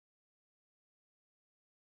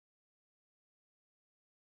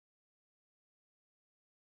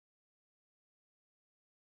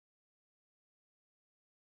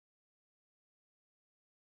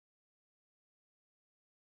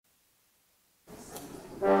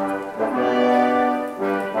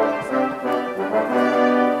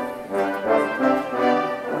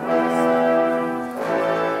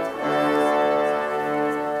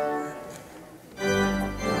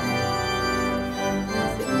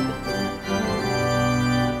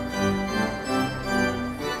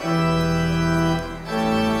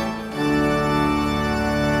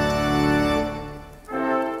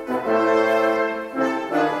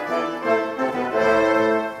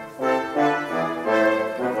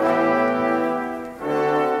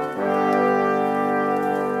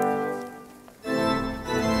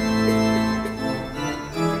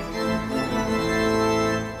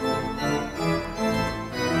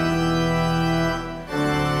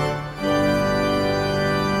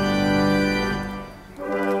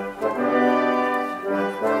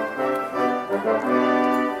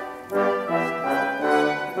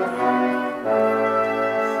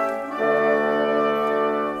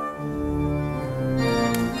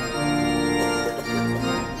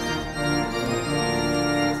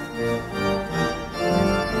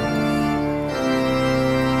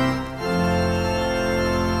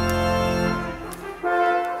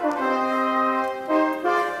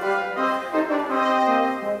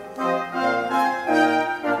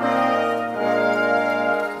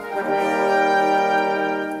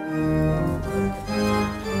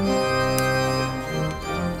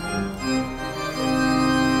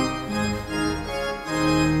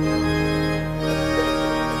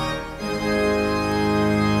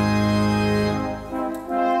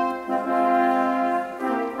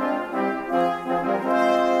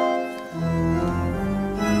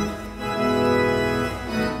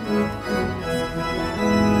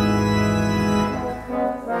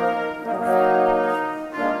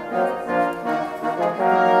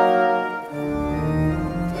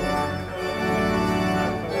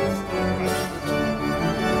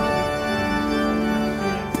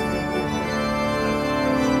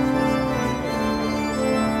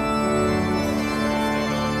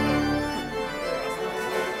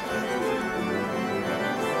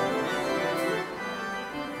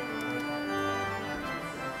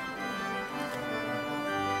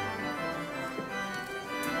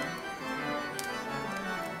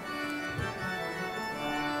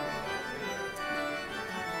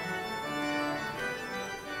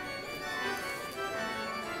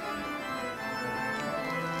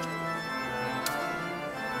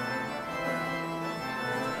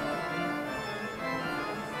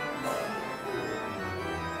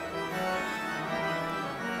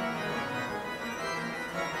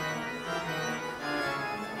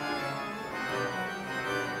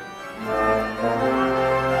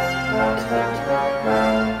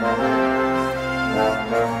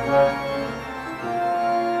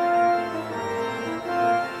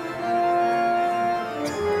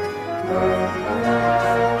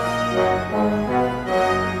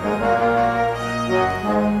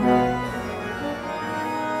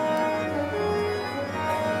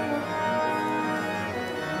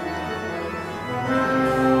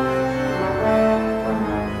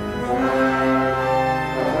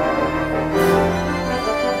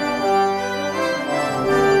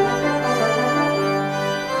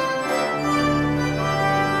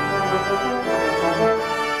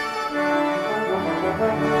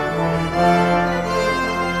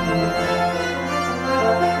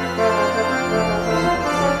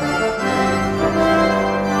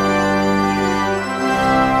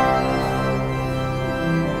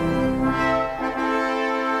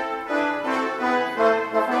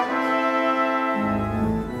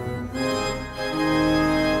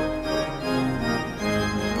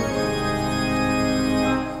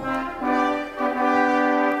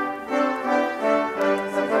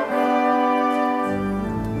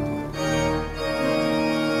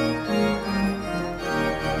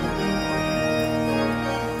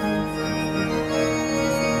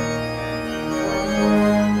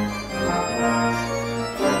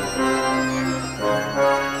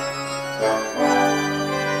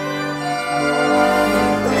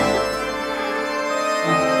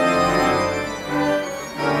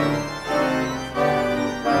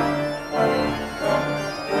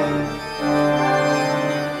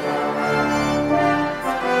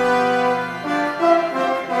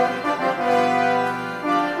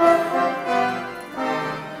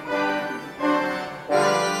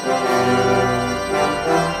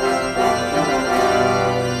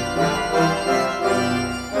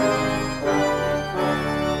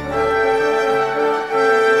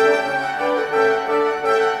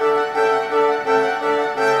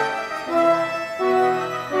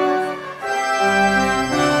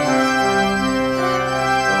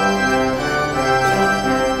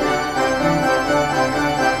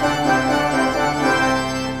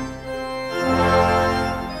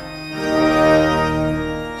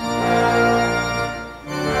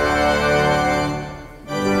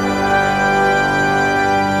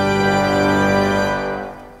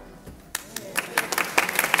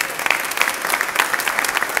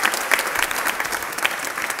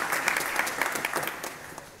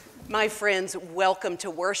My friends, welcome to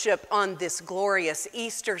worship on this glorious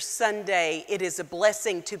Easter Sunday. It is a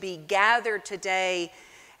blessing to be gathered today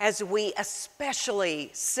as we especially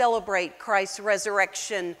celebrate Christ's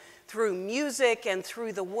resurrection through music and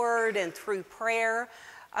through the Word and through prayer.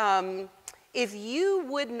 If you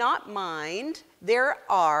would not mind, there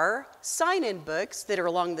are sign-in books that are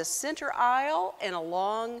along the center aisle and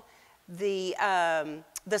along the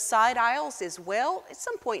side aisles as well. At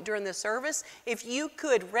some point during the service, if you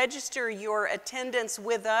could register your attendance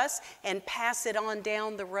with us and pass it on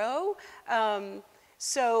down the row,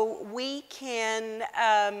 so we can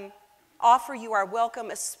offer you our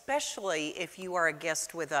welcome, especially if you are a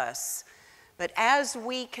guest with us. But as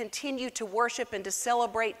we continue to worship and to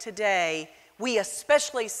celebrate today, we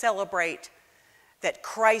especially celebrate that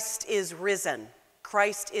Christ is risen.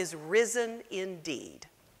 Christ is risen indeed.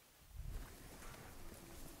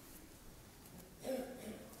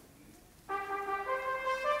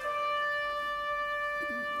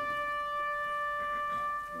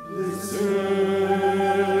 Oh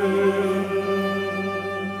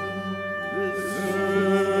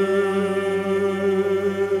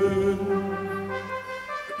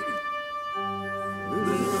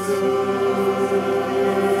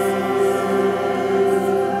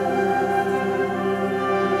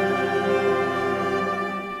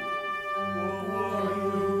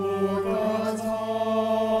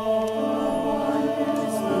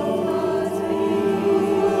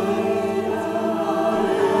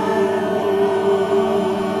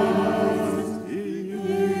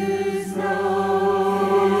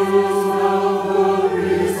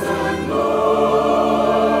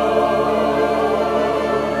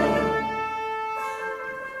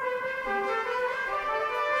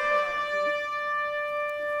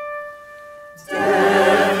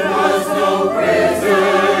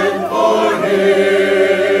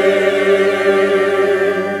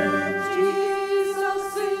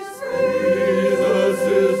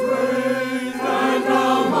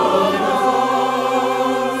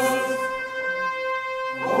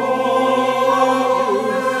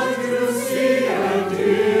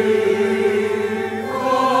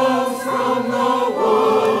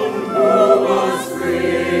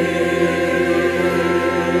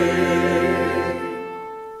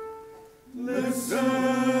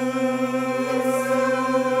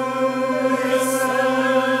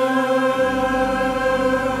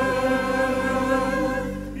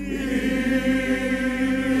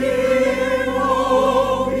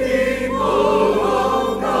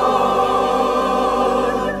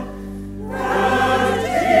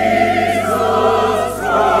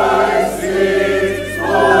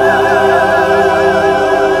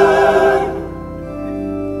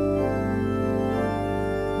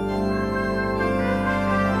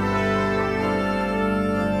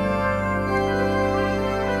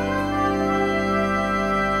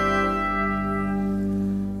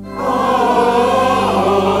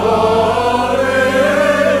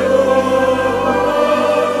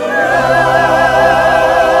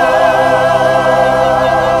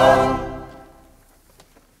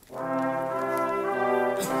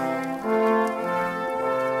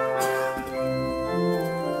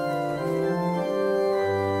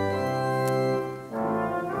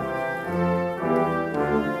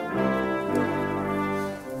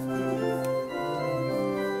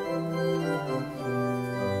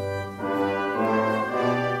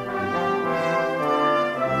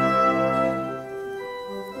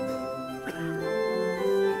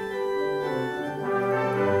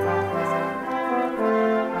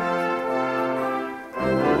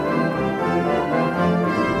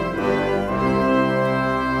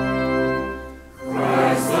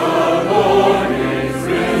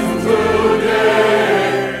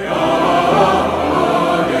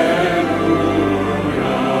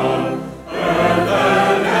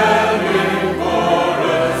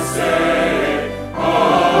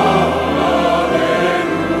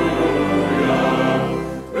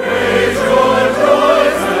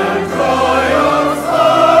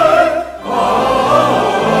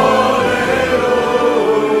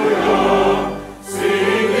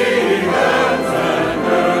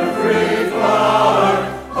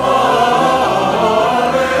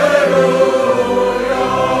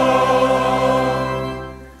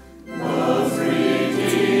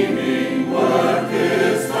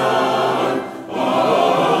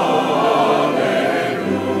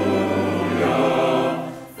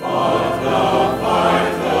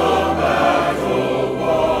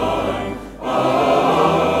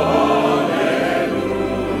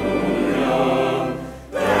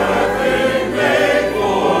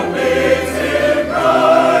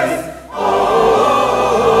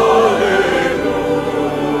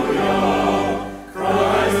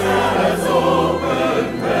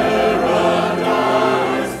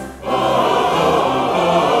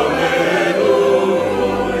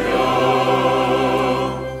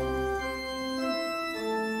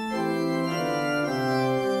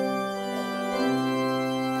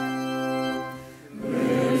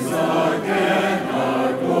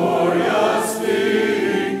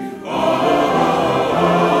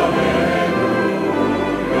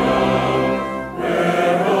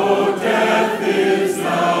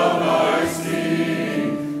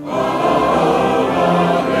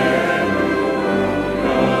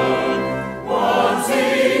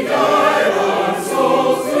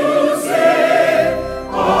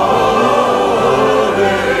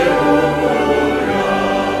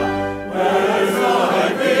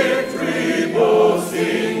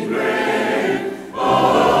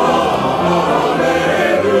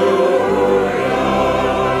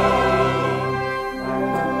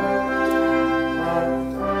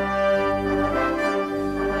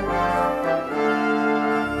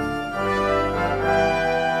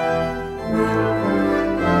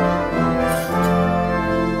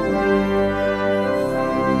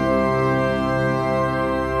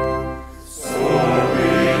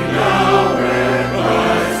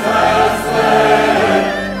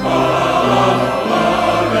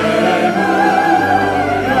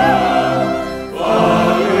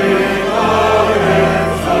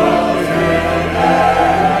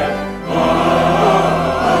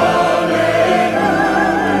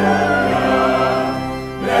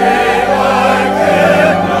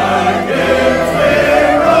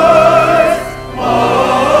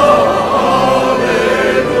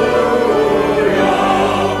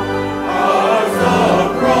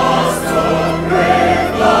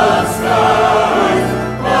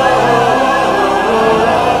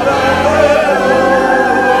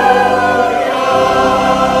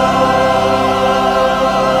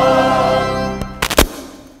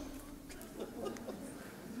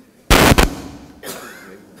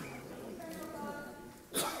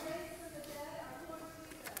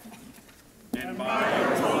by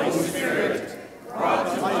your Holy Spirit,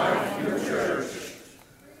 brought to life your church.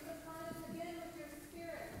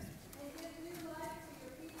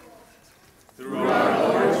 Through our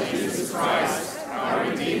Lord Jesus Christ, our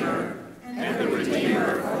Redeemer, and the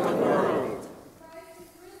Redeemer of the world.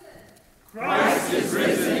 Christ is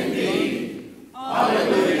risen indeed.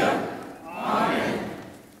 Alleluia.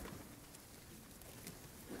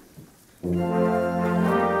 Amen.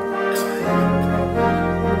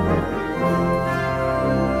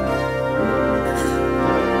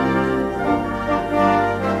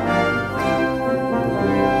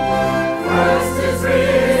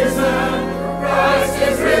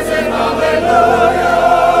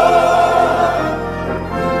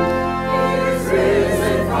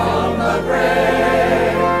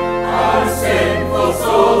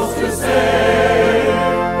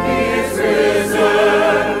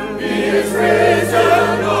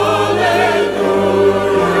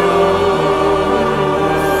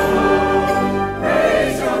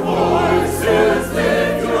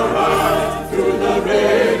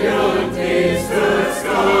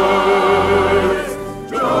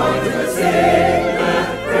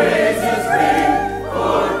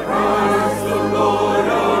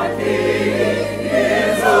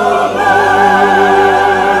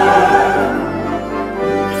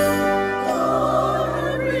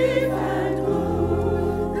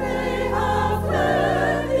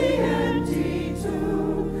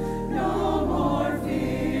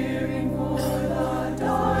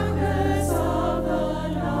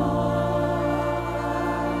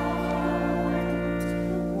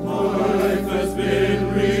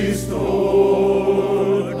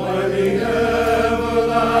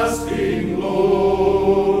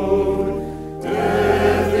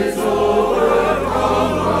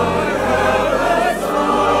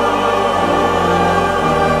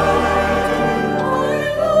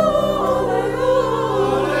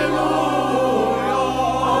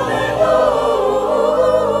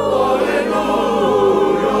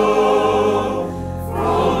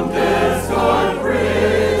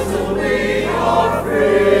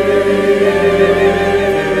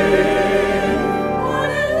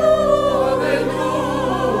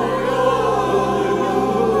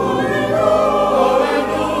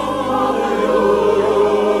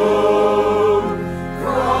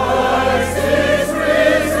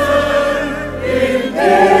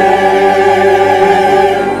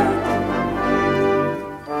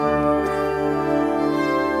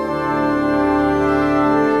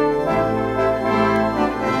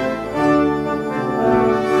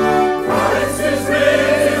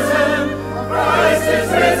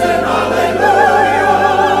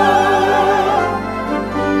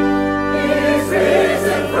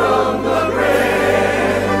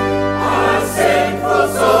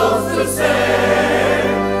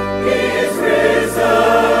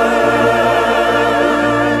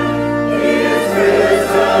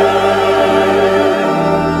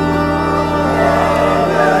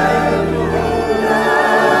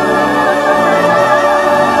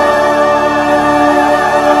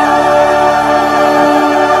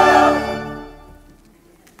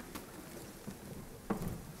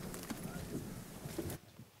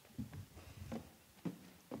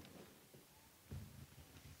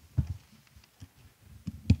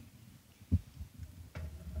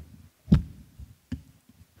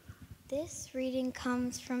 This reading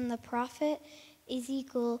comes from the prophet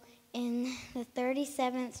Ezekiel in the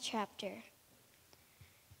 37th chapter.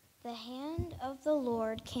 The hand of the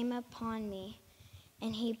Lord came upon me,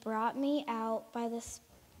 and he brought me out by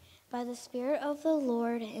the Spirit of the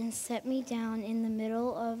Lord and set me down in the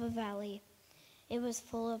middle of a valley. It was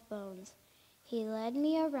full of bones. He led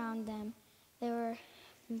me around them. There were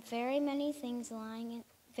very many lying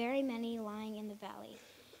in the valley,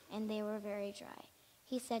 and they were very dry.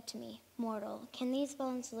 He said to me, "Mortal, can these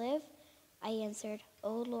bones live?" I answered,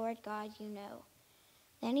 "O Lord God, you know."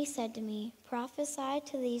 Then he said to me, "Prophesy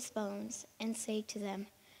to these bones and say to them,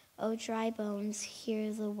 O dry bones,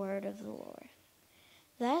 hear the word of the Lord.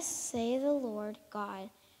 Thus say the Lord God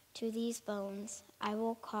to these bones, I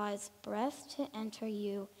will cause breath to enter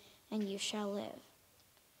you, and you shall live.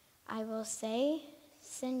 I will say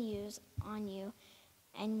sinews on you,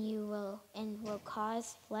 and will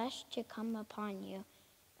cause flesh to come upon you,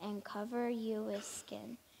 and cover you with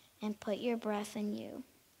skin, and put your breath in you,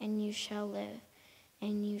 and you shall live,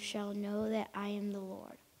 and you shall know that I am the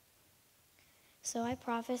Lord." So I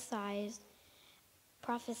prophesied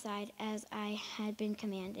as I had been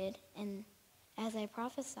commanded, and as I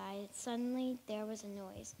prophesied, suddenly there was a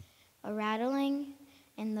noise, a rattling,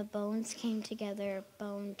 and the bones came together,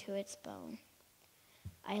 bone to its bone.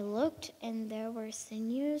 I looked, and there were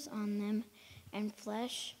sinews on them, and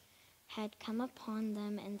flesh had come upon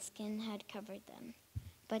them, and skin had covered them,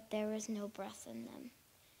 but there was no breath in them.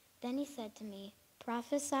 Then he said to me,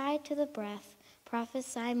 prophesy to the breath,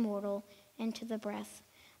 prophesy mortal, and to the breath.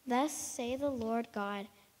 Thus say the Lord God,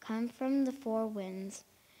 come from the four winds,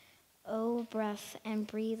 O breath, and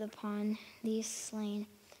breathe upon these slain,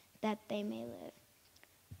 that they may live.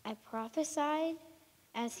 I prophesied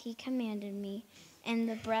as he commanded me, and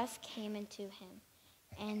the breath came into him,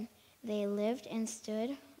 and they lived and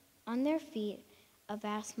stood on their feet, a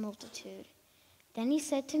vast multitude. Then he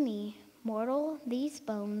said to me, mortal, these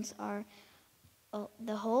bones are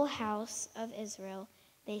the whole house of Israel.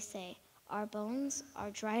 They say, our bones are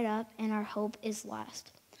dried up, and our hope is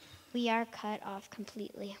lost. We are cut off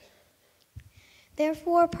completely.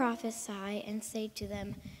 Therefore prophesy and say to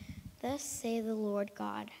them, thus say the Lord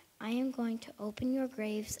God, I am going to open your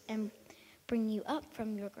graves and bring you up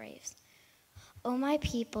from your graves, O my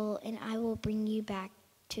people, and I will bring you back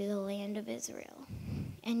to the land of Israel.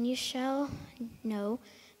 And you shall know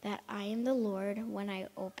that I am the Lord when I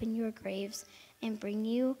open your graves and bring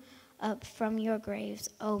you up from your graves,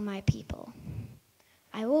 O my people.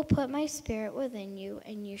 I will put my spirit within you,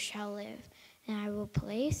 and you shall live, and I will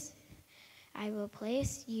place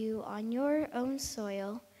you on your own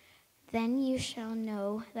soil. Then you shall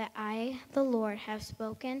know that I, the Lord, have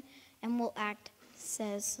spoken and will act,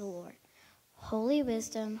 says the Lord. Holy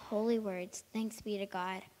wisdom, holy words, thanks be to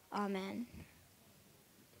God. Amen.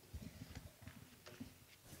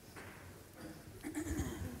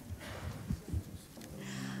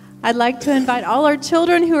 I'd like to invite all our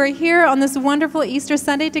children who are here on this wonderful Easter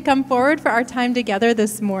Sunday to come forward for our time together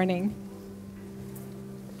this morning.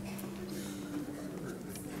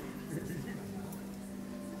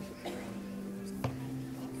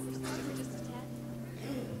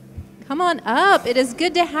 Come on up. It is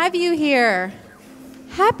good to have you here.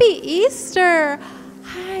 Happy Easter.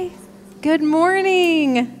 Hi. Good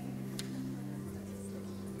morning.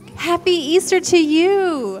 Happy Easter to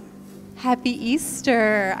you. Happy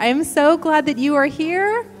Easter. I am so glad that you are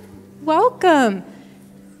here. Welcome.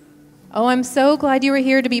 Oh, I'm so glad you were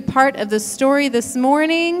here to be part of the story this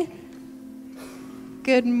morning.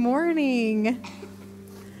 Good morning.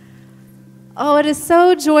 Oh, it is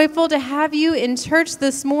so joyful to have you in church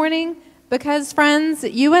this morning because, friends,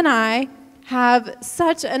 you and I have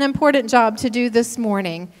such an important job to do this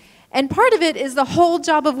morning. And part of it is the whole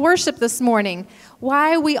job of worship this morning.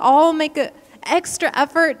 Why we all make an extra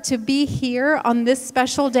effort to be here on this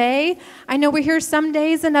special day. I know we're here some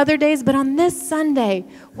days and other days, but on this Sunday,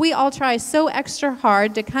 we all try so extra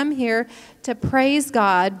hard to come here to praise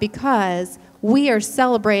God because we are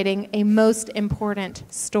celebrating a most important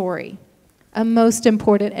story. A most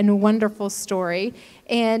important and wonderful story.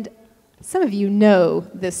 And some of you know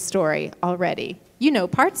this story already. You know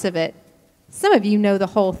parts of it. Some of you know the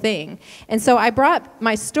whole thing. And so I brought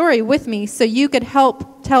my story with me so you could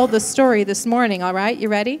help tell the story this morning, all right? You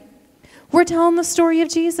ready? We're telling the story of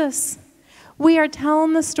Jesus. We are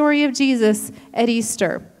telling the story of Jesus at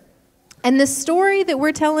Easter. And the story that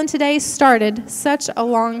we're telling today started such a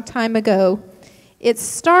long time ago. It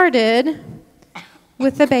started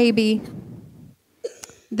with the baby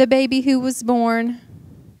who was born.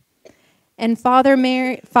 And Father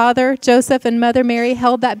Joseph and Mother Mary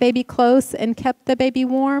held that baby close and kept the baby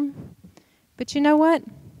warm. But you know what?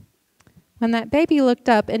 When that baby looked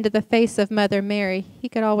up into the face of Mother Mary, he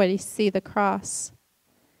could already see the cross.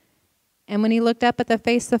 And when he looked up at the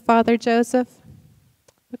face of Father Joseph,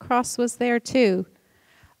 the cross was there too.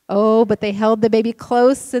 Oh, but they held the baby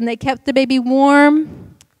close and they kept the baby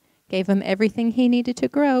warm, gave him everything he needed to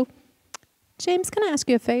grow. James, can I ask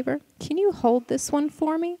you a favor? Can you hold this one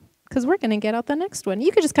for me? Because we're going to get out the next one.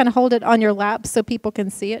 You could just kind of hold it on your lap so people can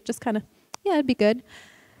see it. Just kind of, yeah, it'd be good.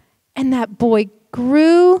 And that boy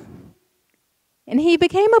grew, and he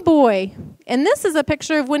became a boy. And this is a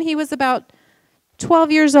picture of when he was about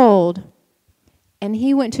 12 years old. And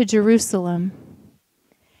he went to Jerusalem.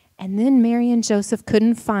 And then Mary and Joseph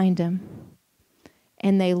couldn't find him.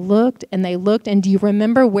 And they looked, and they looked. And do you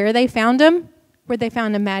remember where they found him? Where'd they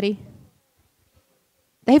found him, Maddie?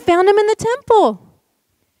 They found him in the temple.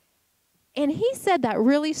 And he said that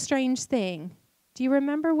really strange thing. Do you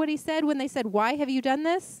remember what he said when they said, why have you done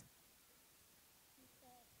this? He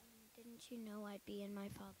said, didn't you know I'd be in my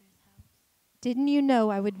Father's house? Didn't you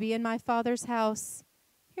know I would be in my Father's house?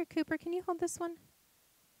 Here, Cooper, can you hold this one?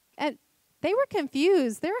 And they were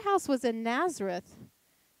confused. Their house was in Nazareth.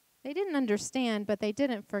 They didn't understand, but they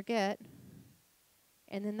didn't forget.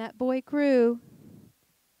 And then that boy grew,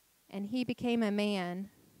 and he became a man.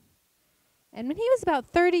 And when he was about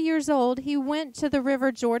 30 years old, he went to the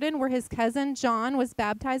river Jordan where his cousin John was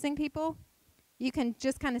baptizing people. You can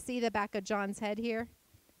just kind of see the back of John's head here.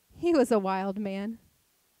 He was a wild man.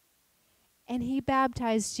 And he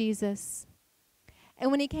baptized Jesus. And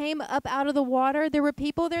when he came up out of the water, there were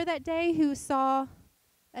people there that day who saw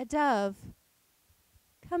a dove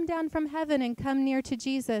come down from heaven and come near to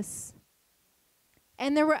Jesus.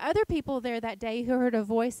 And there were other people there that day who heard a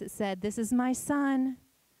voice that said, "This is my son,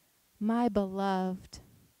 my beloved."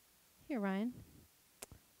 Here, Ryan.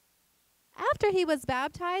 After he was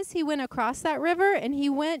baptized, he went across that river and he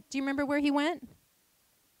went, do you remember where he went?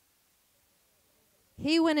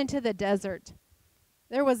 He went into the desert.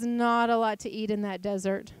 There was not a lot to eat in that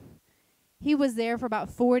desert. He was there for about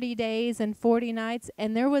 40 days and 40 nights,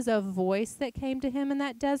 and there was a voice that came to him in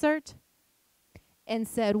that desert and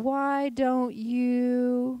said, Why don't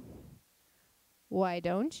you? Why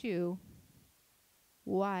don't you?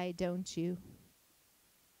 Why don't you?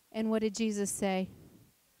 And what did Jesus say?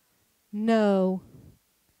 No,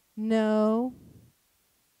 no,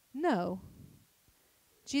 no.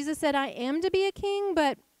 Jesus said, I am to be a king,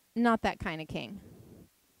 but not that kind of king.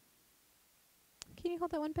 Can you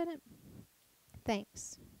hold that one, Bennett?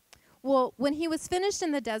 Thanks. Well, when he was finished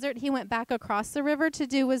in the desert, he went back across the river to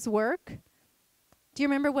do his work. Do you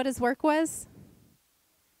remember what his work was?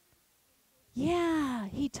 Yeah,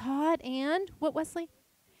 he taught and, what, Wesley?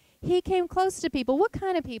 He came close to people. What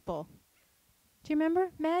kind of people? Do you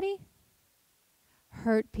remember, Maddie?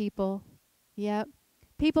 Hurt people. Yep.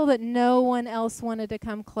 People that no one else wanted to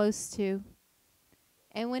come close to.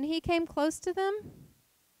 And when he came close to them,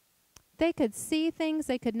 they could see things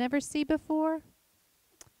they could never see before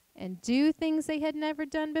and do things they had never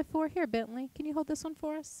done before. Here, Bentley, can you hold this one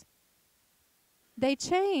for us? They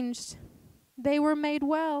changed. They were made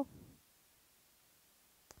well.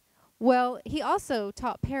 Well, he also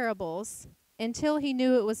taught parables until he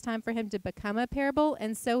knew it was time for him to become a parable,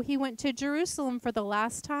 and so he went to Jerusalem for the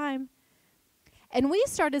last time. And we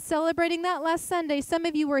started celebrating that last Sunday. Some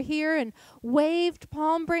of you were here and waved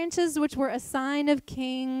palm branches, which were a sign of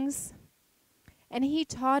kings. And he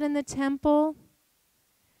taught in the temple.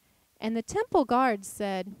 And the temple guards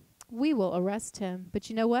said, we will arrest him. But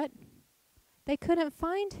you know what? They couldn't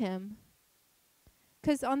find him.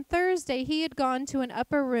 Because on Thursday, he had gone to an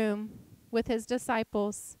upper room with his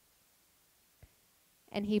disciples.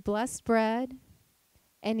 And he blessed bread.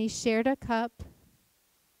 And he shared a cup.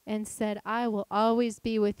 And said, I will always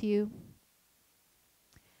be with you.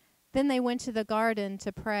 Then they went to the garden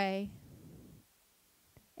to pray.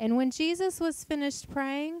 And when Jesus was finished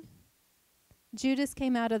praying, Judas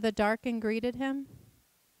came out of the dark and greeted him.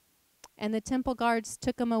 And the temple guards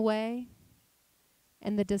took him away.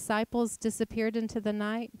 And the disciples disappeared into the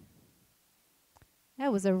night.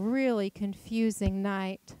 That was a really confusing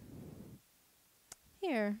night.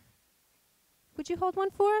 Here, would you hold one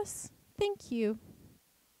for us? Thank you.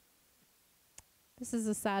 This is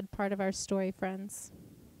a sad part of our story, friends.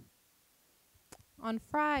 On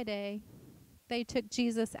Friday, they took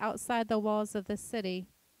Jesus outside the walls of the city,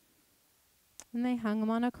 and they hung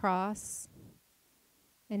him on a cross,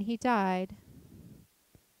 and he died.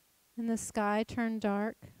 And the sky turned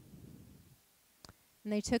dark,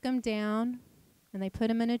 and they took him down, and they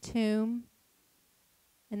put him in a tomb,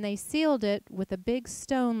 and they sealed it with a big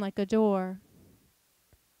stone like a door.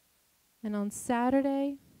 And on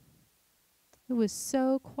Saturday, it was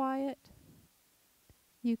so quiet,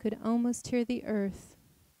 you could almost hear the earth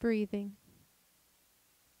breathing.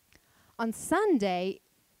 On Sunday,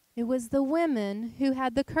 it was the women who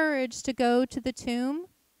had the courage to go to the tomb.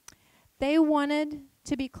 They wanted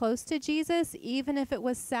to be close to Jesus, even if it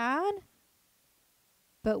was sad.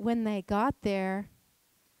 But when they got there,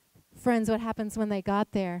 friends, what happens when they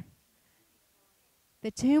got there?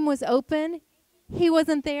 The tomb was open. He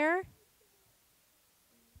wasn't there.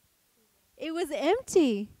 It was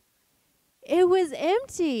empty. It was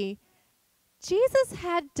empty. Jesus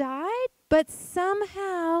had died, but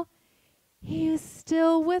somehow he was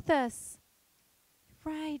still with us.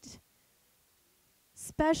 Right.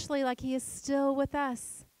 Especially like he is still with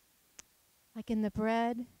us. Like in the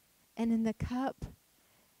bread and in the cup.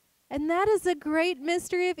 And that is a great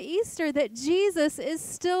mystery of Easter, that Jesus is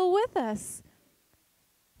still with us.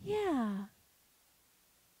 Yeah.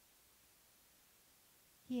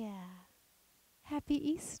 Yeah. Happy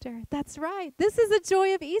Easter. That's right. This is the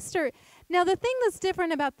joy of Easter. Now, the thing that's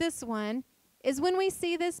different about this one is when we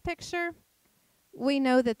see this picture, we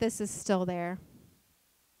know that this is still there,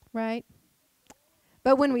 right?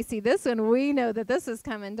 But when we see this one, we know that this is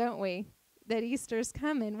coming, don't we? That Easter's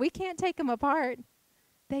coming. We can't take them apart.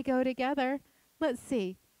 They go together. Let's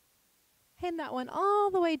see. Hand that one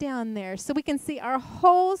all the way down there so we can see our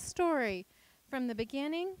whole story from the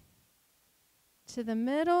beginning to the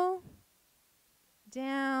middle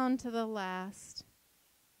down to the last.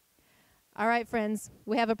 All right, friends,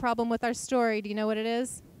 we have a problem with our story. Do you know what it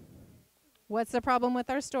is? What's the problem with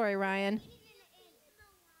our story, Ryan?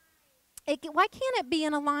 Why can't it be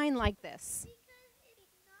in a line like this?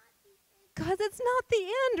 Because it's not the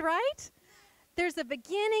end, right? There's a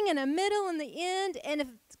beginning and a middle and the end. And if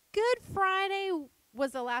Good Friday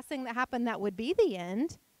was the last thing that happened, that would be the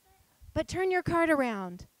end. But turn your card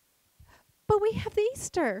around. But we have the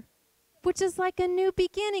Easter, which is like a new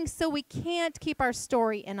beginning. So we can't keep our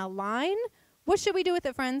story in a line. What should we do with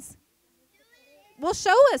it, friends? Well,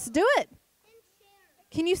 show us. Do it.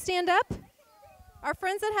 Can you stand up? Our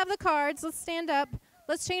friends that have the cards, let's stand up.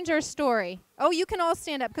 Let's change our story. Oh, you can all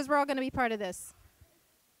stand up because we're all going to be part of this.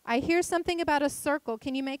 I hear something about a circle.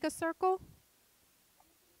 Can you make a circle?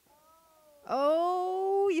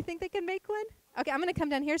 Oh, you think they can make one? Okay, I'm going to come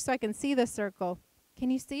down here so I can see the circle.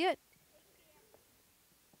 Can you see it?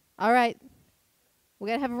 All right. We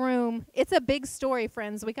got to have room. It's a big story,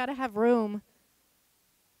 friends. We got to have room.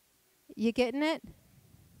 You getting it?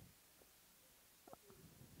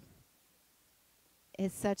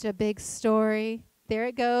 It's such a big story. There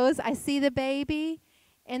it goes. I see the baby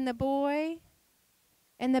and the boy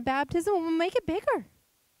and the baptism. We'll make it bigger.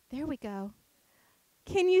 There we go.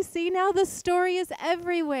 Can you see now? The story is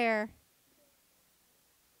everywhere.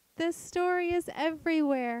 The story is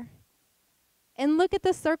everywhere. And look at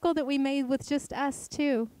the circle that we made with just us,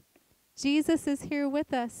 too. Jesus is here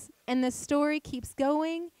with us. And the story keeps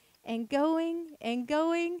going and going and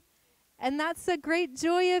going. And that's the great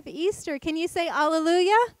joy of Easter. Can you say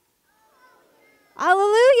hallelujah?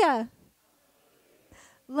 Hallelujah.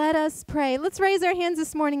 Let us pray. Let's raise our hands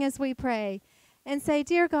this morning as we pray and say,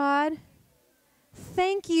 Dear God,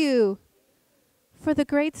 thank you for the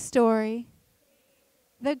great story,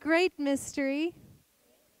 the great mystery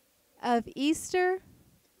of Easter,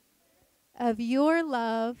 of your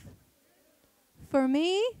love for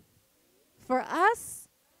me, for us.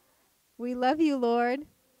 We love you, Lord.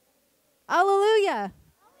 Hallelujah.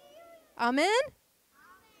 Amen?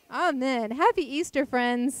 Amen. Happy Easter,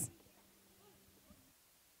 friends.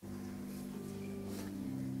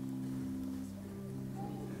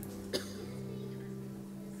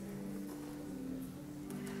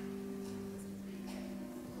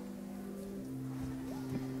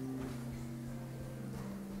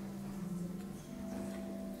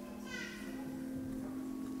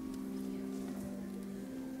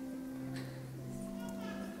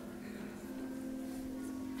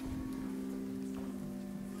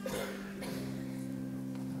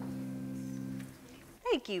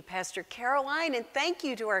 Thank you, Pastor Caroline, and thank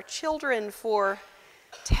you to our children for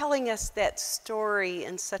telling us that story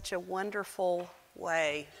in such a wonderful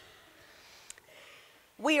way.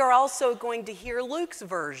 We are also going to hear Luke's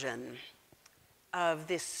version of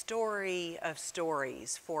this story of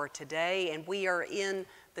stories for today, and we are in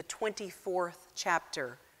the 24th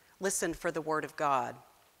chapter. Listen for the word of God.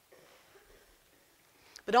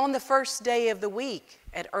 But on the first day of the week,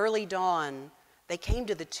 at early dawn, they came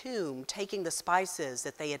to the tomb, taking the spices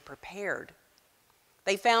that they had prepared.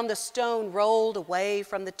 They found the stone rolled away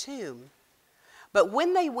from the tomb. But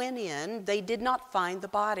when they went in, they did not find the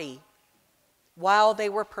body. While they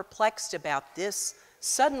were perplexed about this,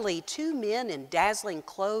 suddenly 2 men in dazzling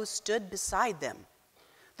clothes stood beside them.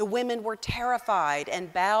 The women were terrified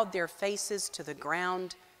and bowed their faces to the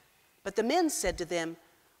ground. But the men said to them,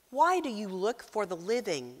 "Why do you look for the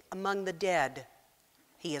living among the dead?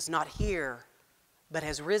 He is not here, but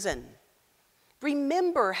has risen.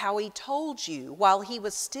 Remember how he told you while he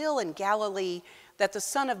was still in Galilee that the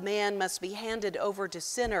Son of Man must be handed over to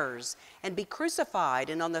sinners and be crucified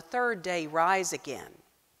and on the 3rd day rise again."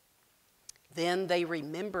 Then they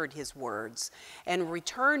remembered his words, and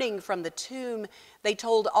returning from the tomb, they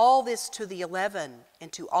told all this to the 11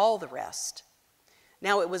 and to all the rest.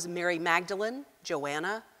 Now it was Mary Magdalene,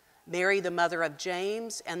 Joanna, Mary the mother of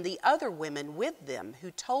James, and the other women with them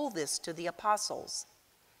who told this to the apostles.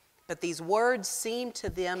 But these words seemed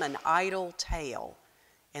to them an idle tale,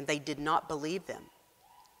 and they did not believe them.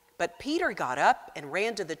 But Peter got up and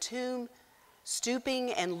ran to the tomb.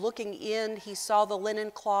 Stooping and looking in, he saw the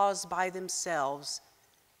linen cloths by themselves.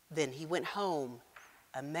 Then he went home,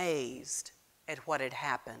 amazed at what had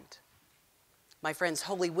happened. My friends,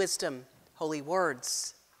 holy wisdom, holy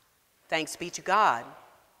words. Thanks be to God.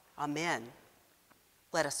 Amen.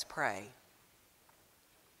 Let us pray.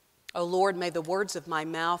 O Lord, may the words of my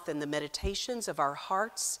mouth and the meditations of our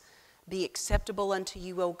hearts be acceptable unto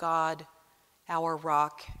you, O God, our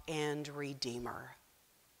rock and redeemer.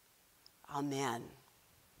 Amen.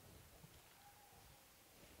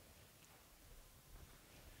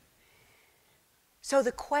 So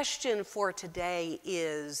the question for today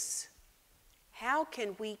is, how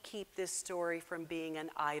can we keep this story from being an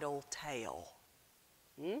idle tale?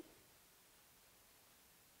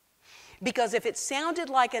 Because if it sounded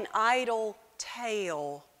like an idle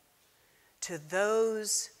tale to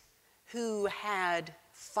those who had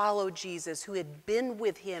followed Jesus, who had been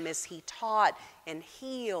with him as he taught and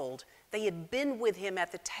healed, they had been with him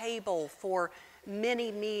at the table for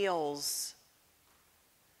many meals,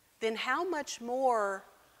 then how much more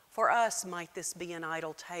for us might this be an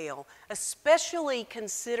idle tale, especially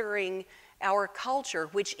considering our culture,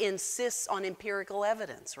 which insists on empirical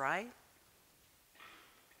evidence, right?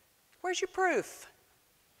 Where's your proof?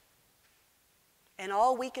 And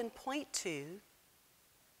all we can point to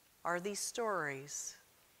are these stories.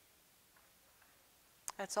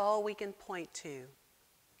 That's all we can point to.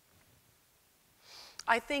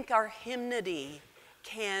 I think our hymnody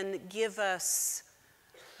can give us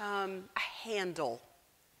a handle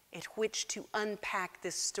at which to unpack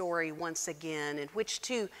this story once again, at which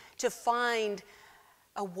to find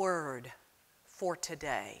a word for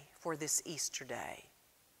today, for this Easter day.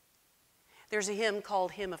 There's a hymn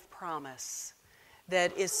called Hymn of Promise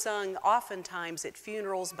that is sung oftentimes at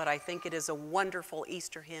funerals, but I think it is a wonderful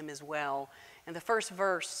Easter hymn as well. And the first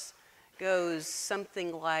verse goes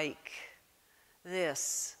something like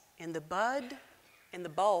this: in the bulb,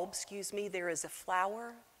 there is a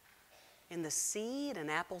flower. In the seed, an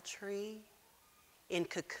apple tree. In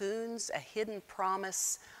cocoons, a hidden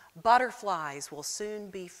promise. Butterflies will soon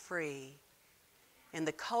be free. In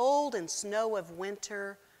the cold and snow of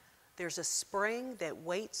winter, there's a spring that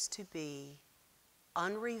waits to be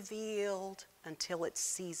unrevealed until its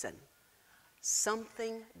season.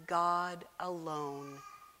 Something God alone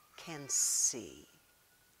can see.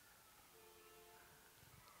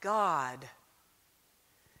 God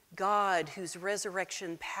whose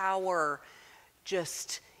resurrection power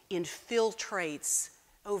just infiltrates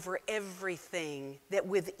over everything, that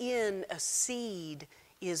within a seed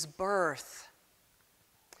is birth,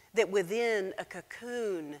 that within a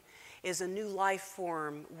cocoon is a new life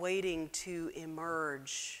form waiting to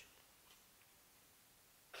emerge.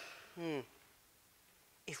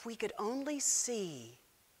 If we could only see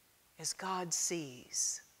as God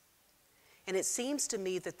sees. And it seems to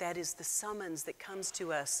me that that is the summons that comes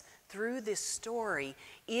to us through this story,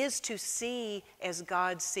 is to see as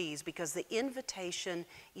God sees, because the invitation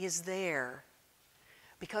is there.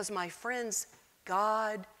 Because, my friends,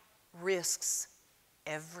 God risks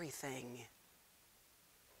everything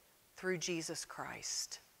through Jesus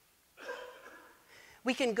Christ.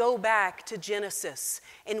 We can go back to Genesis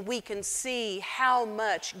and we can see how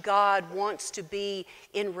much God wants to be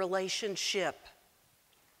in relationship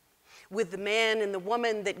with the man and the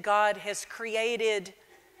woman that God has created,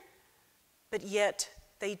 but yet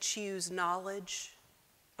they choose knowledge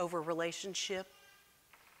over relationship.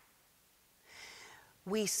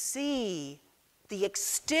 We see the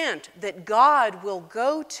extent that God will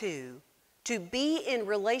go to be in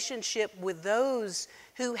relationship with those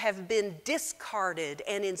who have been discarded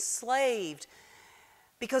and enslaved,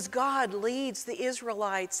 because God leads the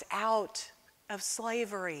Israelites out of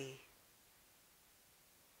slavery.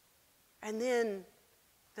 And then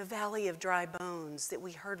the valley of dry bones that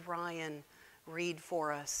we heard Ryan read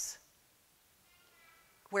for us,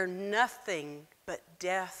 where nothing but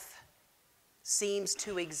death seems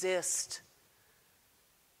to exist.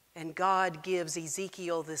 And God gives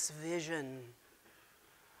Ezekiel this vision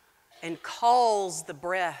and calls the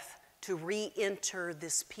breath to re-enter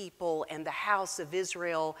this people, and the house of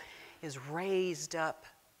Israel is raised up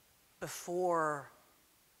before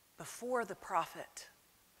the prophet.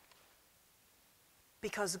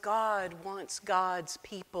 Because God wants God's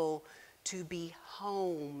people to be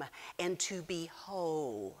home and to be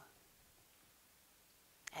whole.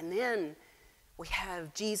 And then we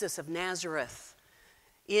have Jesus of Nazareth,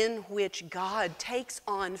 in which God takes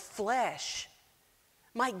on flesh.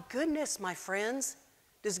 My goodness, my friends,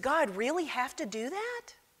 does God really have to do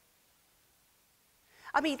that?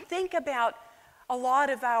 I mean, think about a lot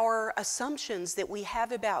of our assumptions that we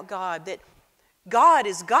have about God, that God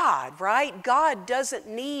is God, right? God doesn't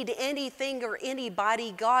need anything or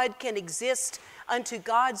anybody. God can exist unto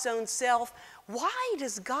God's own self. Why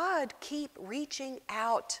does God keep reaching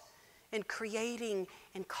out and creating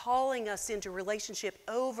and calling us into relationship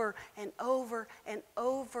over and over and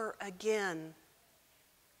over again?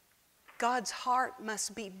 God's heart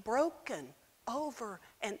must be broken over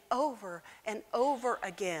and over and over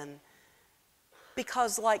again.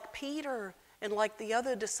 Because like Peter and like the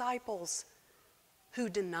other disciples, who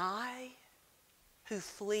deny, who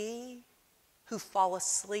flee, who fall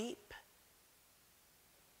asleep,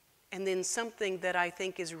 And then something that I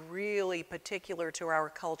think is really particular to our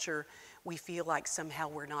culture, we feel like somehow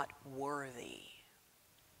we're not worthy.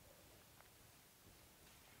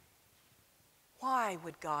 Why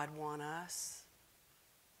would God want us?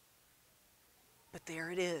 But there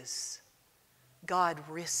it is, God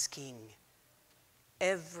risking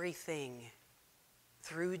everything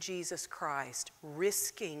through Jesus Christ,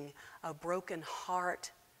 risking a broken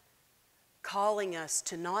heart, calling us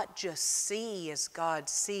to not just see as God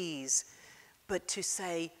sees, but to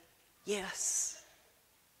say, yes,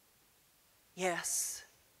 yes.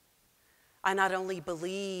 I not only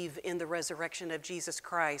believe in the resurrection of Jesus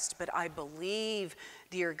Christ, but I believe,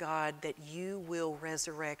 dear God, that you will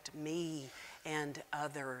resurrect me and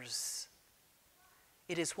others.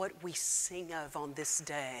 It is what we sing of on this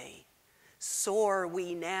day. Soar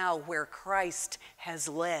we now where Christ has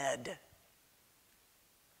led.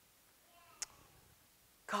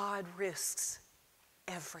 God risks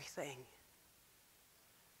everything,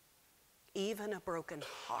 even a broken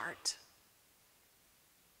heart.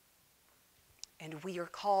 And we are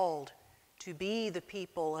called to be the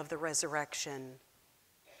people of the resurrection,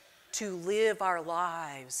 to live our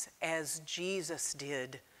lives as Jesus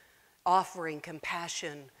did, offering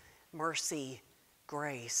compassion, mercy,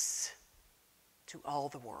 grace to all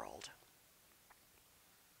the world.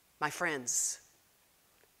 My friends,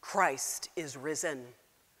 Christ is risen.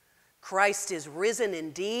 Christ is risen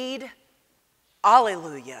indeed.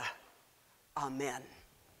 Alleluia. Amen.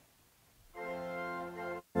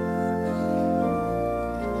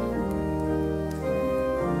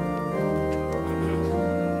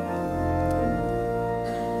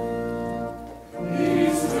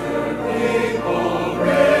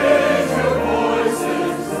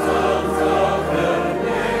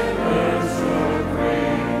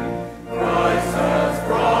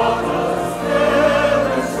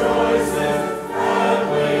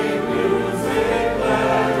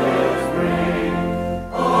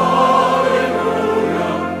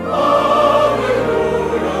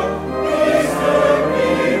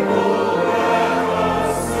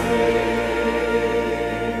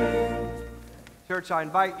 I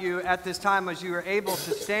invite you at this time, as you are able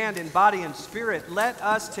to stand in body and spirit, let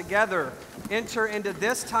us together enter into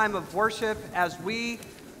this time of worship as we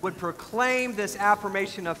would proclaim this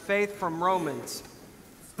affirmation of faith from Romans.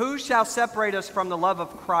 Who shall separate us from the love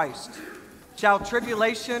of Christ? Shall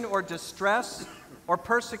tribulation or distress or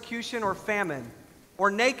persecution or famine or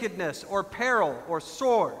nakedness or peril or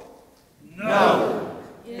sword? No.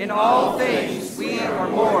 In all things we are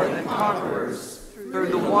more than conquerors through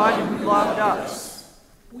the one who loved us.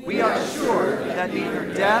 We are sure that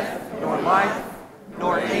neither death, nor life,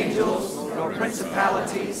 nor angels, nor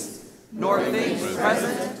principalities, nor things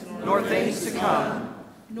present, nor things to come,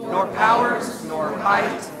 nor powers, nor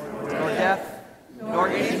height, nor depth, nor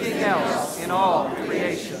anything else in all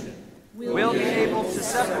creation will be able to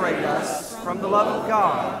separate us from the love of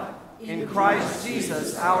God in Christ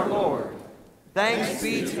Jesus our Lord. Thanks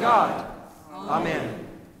be to God. Amen.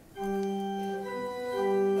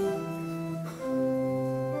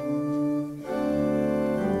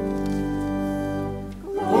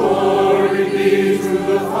 To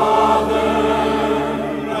the Father,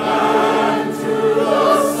 and to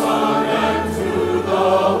the Son, and to the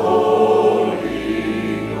Holy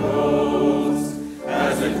Ghost,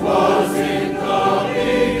 as it was in the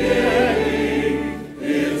beginning,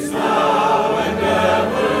 is now, and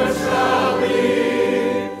ever shall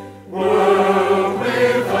be, world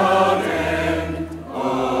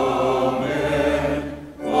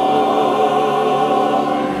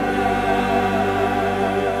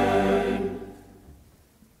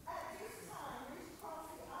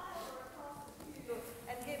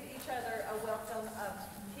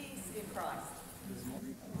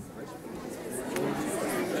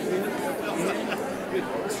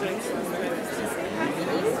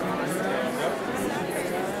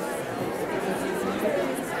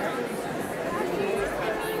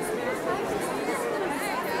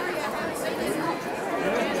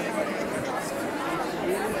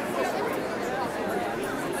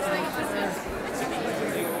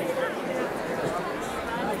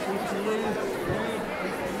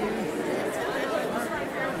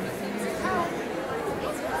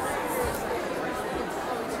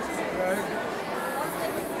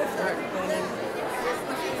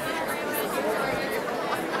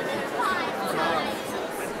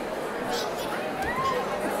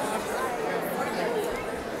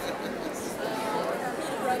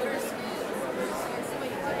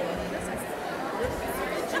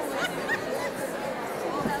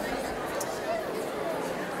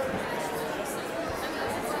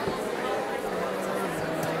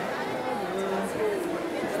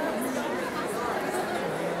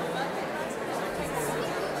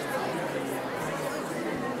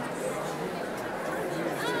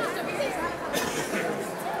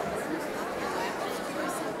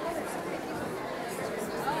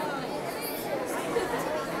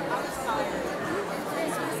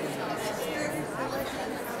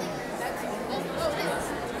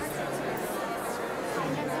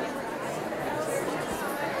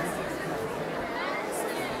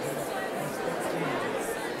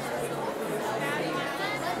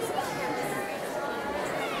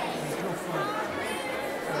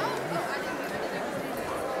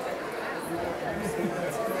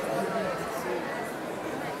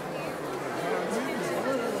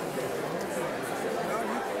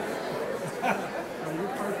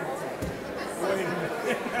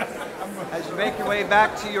you make your way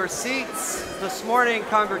back to your seats this morning,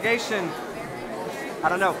 congregation, I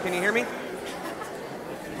don't know, can you hear me?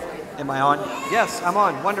 Am I on? Yes, I'm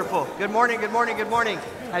on. Wonderful. Good morning, good morning, good morning.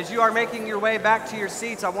 As you are making your way back to your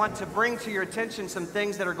seats, I want to bring to your attention some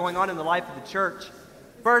things that are going on in the life of the church.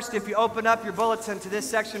 First, if you open up your bulletin to this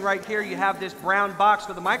section right here, you have this brown box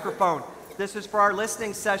with a microphone. This is for our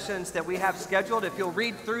listening sessions that we have scheduled. If you'll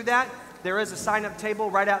read through that, there is a sign-up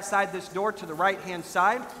table right outside this door to the right-hand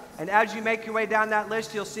side. And as you make your way down that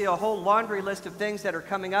list, you'll see a whole laundry list of things that are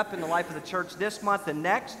coming up in the life of the church this month and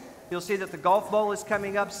next. You'll see that the Golf Bowl is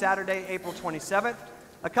coming up Saturday, April 27th.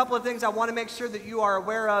 A couple of things I want to make sure that you are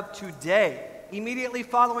aware of today. Immediately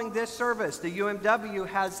following this service, the UMW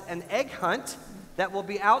has an egg hunt that will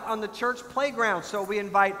be out on the church playground. So we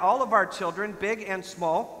invite all of our children, big and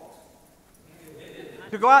small,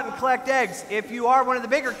 to go out and collect eggs. If you are one of the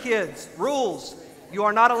bigger kids, rules: you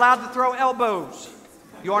are not allowed to throw elbows.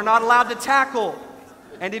 You are not allowed to tackle.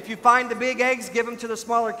 And if you find the big eggs, give them to the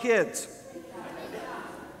smaller kids.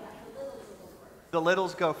 The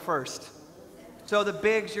littles go first. So the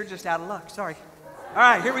bigs, you're just out of luck. Sorry. All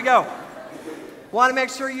right, here we go. Want to make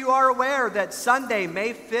sure you are aware that Sunday,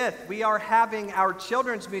 May 5th, we are having our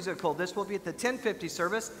children's musical. This will be at the 10:50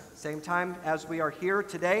 service, same time as we are here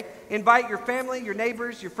today. Invite your family, your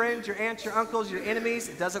neighbors, your friends, your aunts, your uncles, your enemies.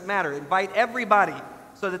 It doesn't matter. Invite everybody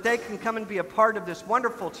so that they can come and be a part of this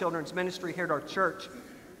wonderful children's ministry here at our church.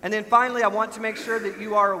 And then finally, I want to make sure that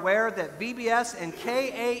you are aware that VBS and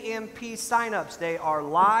KAMP signups, they are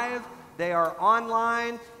live, they are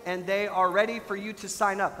online, and they are ready for you to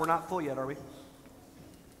sign up. We're not full yet, are we?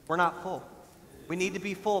 We're not full. We need to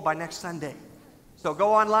be full by next Sunday. So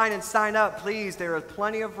go online and sign up, please. There is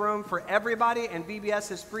plenty of room for everybody, and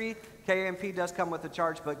VBS is free. KAMP does come with a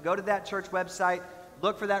charge, but go to that church website,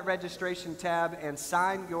 look for that registration tab, and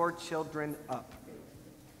sign your children up.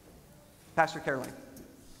 Pastor Caroline.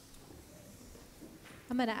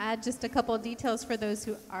 I'm going to add just a couple of details for those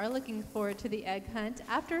who are looking forward to the egg hunt.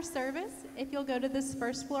 After service, if you'll go to this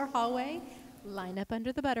first floor hallway, line up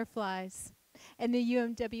under the butterflies, and the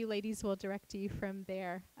UMW ladies will direct you from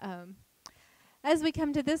there. As we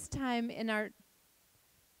come to this time in our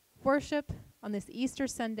worship on this Easter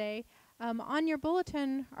Sunday, on your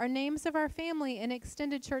bulletin are names of our family and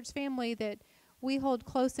extended church family that we hold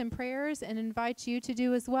close in prayers and invite you to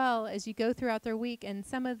do as well as you go throughout their week. And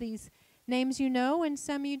some of these names you know and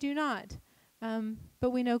some you do not.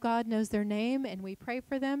 But we know God knows their name and we pray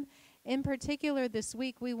for them. In particular, this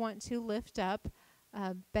week we want to lift up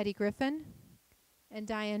Betty Griffin and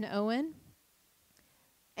Diane Owen.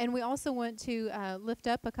 And we also want to lift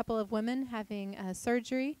up a couple of women having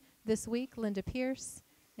surgery this week, Linda Pierce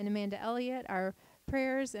and Amanda Elliott. Our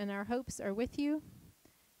prayers and our hopes are with you,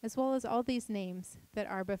 as well as all these names that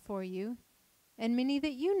are before you, and many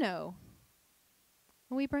that you know.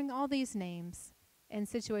 And we bring all these names and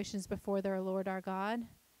situations before their Lord our God,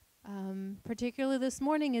 particularly this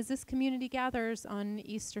morning as this community gathers on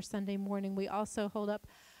Easter Sunday morning. We also hold up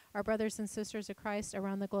our brothers and sisters of Christ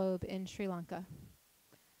around the globe in Sri Lanka,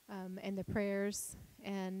 and the prayers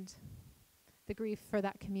and the grief for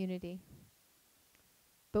that community.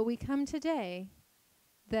 But we come today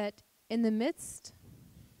that in the midst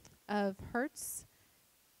of hurts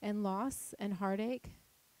and loss and heartache,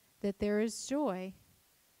 that there is joy.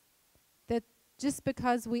 That just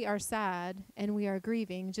because we are sad and we are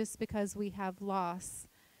grieving, just because we have loss,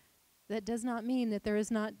 that does not mean that there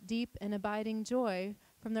is not deep and abiding joy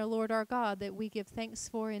from the Lord our God that we give thanks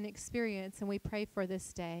for and experience, and we pray for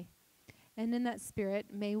this day. And in that spirit,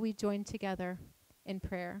 may we join together in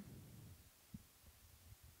prayer.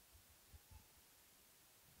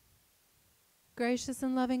 Gracious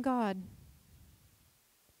and loving God,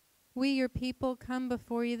 we, your people, come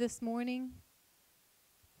before you this morning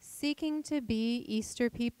seeking to be Easter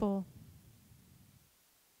people.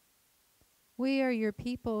 We are your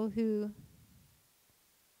people who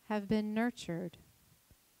have been nurtured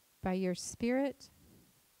by your Spirit,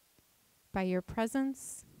 by your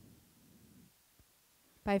presence,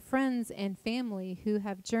 by friends and family who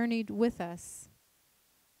have journeyed with us.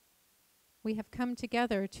 We have come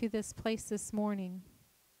together to this place this morning.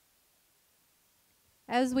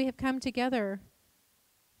 As we have come together,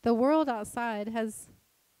 the world outside has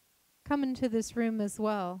come into this room as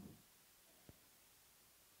well.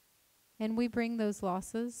 And we bring those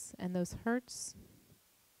losses and those hurts,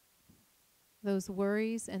 those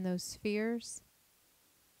worries and those fears,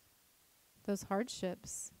 those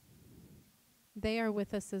hardships. They are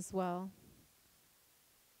with us as well.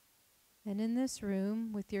 And in this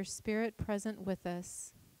room, with your Spirit present with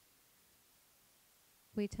us,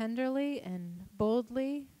 we tenderly and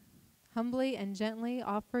boldly, humbly and gently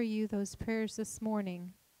offer you those prayers this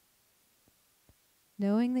morning,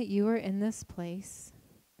 knowing that you are in this place,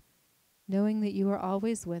 knowing that you are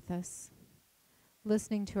always with us,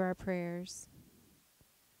 listening to our prayers.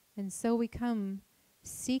 And so we come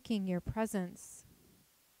seeking your presence,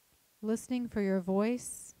 listening for your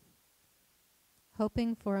voice,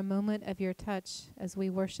 hoping for a moment of your touch as we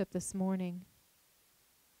worship this morning.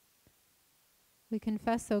 We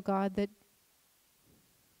confess, O God, that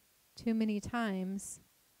too many times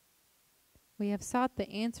we have sought the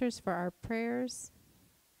answers for our prayers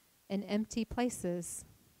in empty places.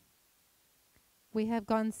 We have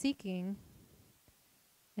gone seeking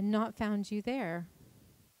and not found you there.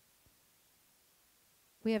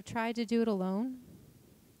 We have tried to do it alone.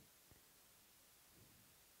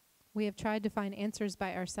 We have tried to find answers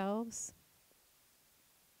by ourselves.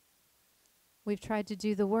 We've tried to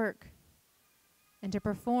do the work and to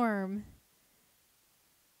perform.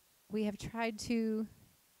 We have tried to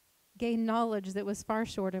gain knowledge that was far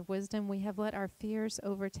short of wisdom. We have let our fears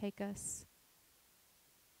overtake us.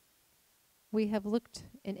 We have looked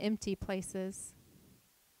in empty places.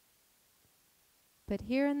 But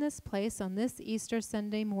here in this place, on this Easter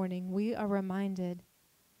Sunday morning, we are reminded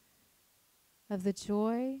of the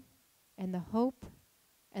joy and the hope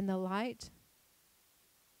and the light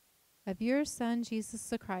of your Son, Jesus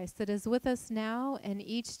the Christ, that is with us now and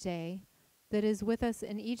each day, that is with us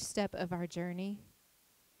in each step of our journey.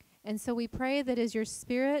 And so we pray that as your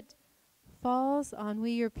Spirit falls on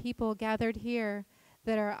we, your people gathered here,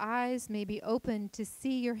 that our eyes may be opened to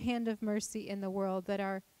see your hand of mercy in the world, that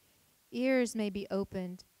our ears may be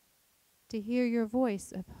opened to hear your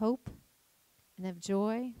voice of hope and of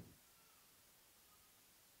joy,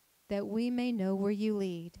 that we may know where you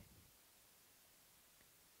lead,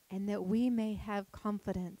 and that we may have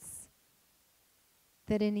confidence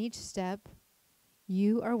that in each step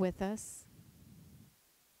you are with us,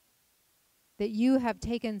 that you have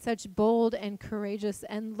taken such bold and courageous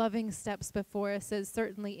and loving steps before us, as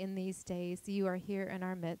certainly in these days you are here in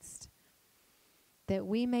our midst, that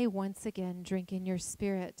we may once again drink in your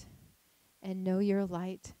Spirit and know your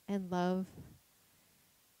light and love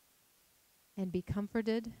and be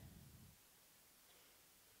comforted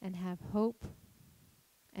and have hope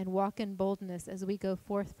and walk in boldness as we go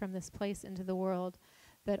forth from this place into the world,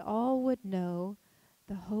 that all would know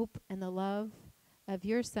the hope and the love of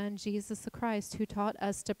your Son, Jesus the Christ, who taught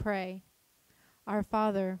us to pray. Our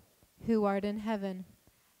Father, who art in heaven,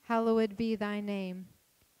 hallowed be thy name.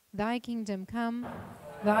 Thy kingdom come,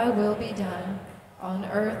 thy will be done, on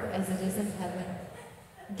earth as it is in heaven.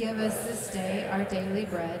 Give us this day our daily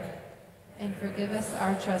bread, and forgive us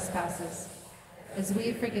our trespasses, as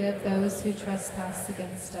we forgive those who trespass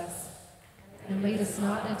against us. And lead us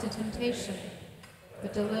not into temptation,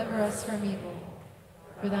 but deliver us from evil.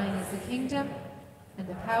 For thine is the kingdom, and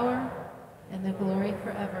the power, and the glory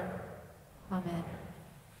forever. Amen.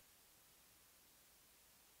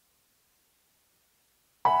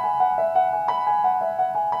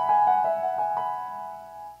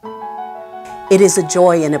 It is a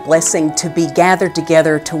joy and a blessing to be gathered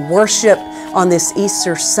together to worship on this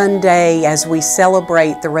Easter Sunday as we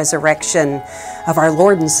celebrate the resurrection of our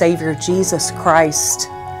Lord and Savior Jesus Christ.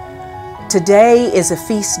 Today is a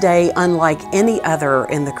feast day unlike any other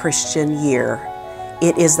in the Christian year.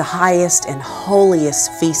 It is the highest and holiest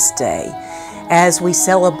feast day as we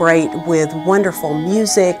celebrate with wonderful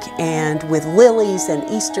music and with lilies and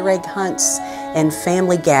Easter egg hunts and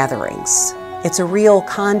family gatherings. It's a real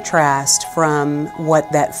contrast from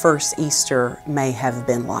what that first Easter may have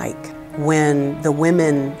been like, when the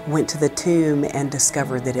women went to the tomb and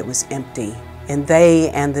discovered that it was empty. And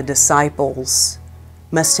they and the disciples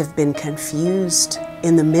must have been confused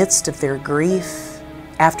in the midst of their grief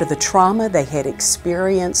after the trauma they had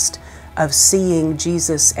experienced of seeing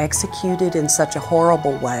Jesus executed in such a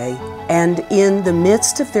horrible way. And in the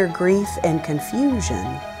midst of their grief and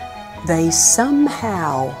confusion, they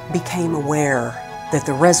somehow became aware that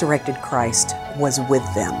the resurrected Christ was with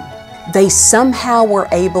them. They somehow were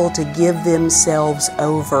able to give themselves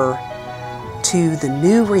over to the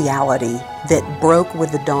new reality that broke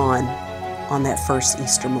with the dawn on that first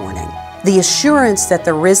Easter morning. The assurance that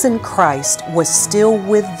the risen Christ was still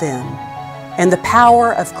with them, and the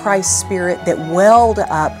power of Christ's Spirit that welled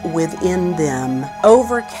up within them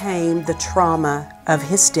overcame the trauma of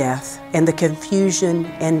his death and the confusion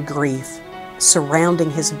and grief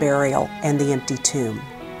surrounding his burial and the empty tomb.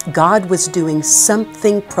 God was doing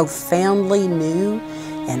something profoundly new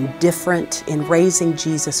and different in raising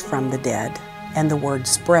Jesus from the dead, and the word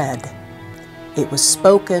spread. It was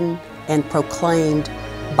spoken and proclaimed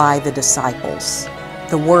by the disciples.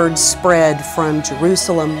 The word spread from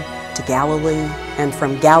Jerusalem to to Galilee, and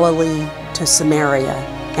from Galilee to Samaria,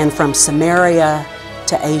 and from Samaria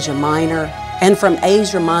to Asia Minor, and from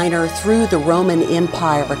Asia Minor through the Roman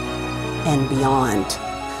Empire and beyond.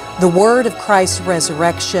 The word of Christ's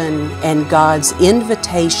resurrection and God's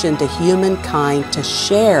invitation to humankind to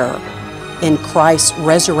share in Christ's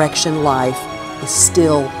resurrection life is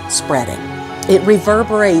still spreading. It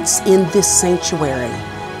reverberates in this sanctuary,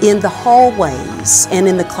 in the hallways and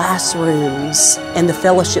in the classrooms and the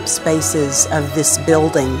fellowship spaces of this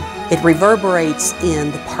building. It reverberates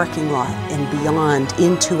in the parking lot and beyond,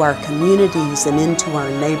 into our communities and into our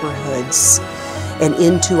neighborhoods and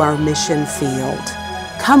into our mission field.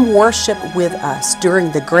 Come worship with us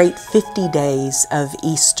during the great 50 days of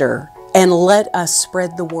Easter, and let us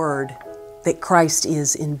spread the word that Christ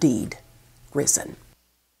is indeed risen.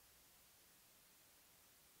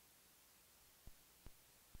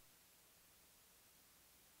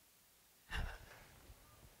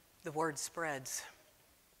 The word spreads,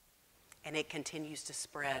 and it continues to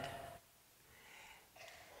spread.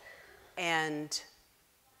 And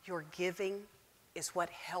your giving is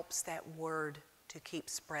what helps that word to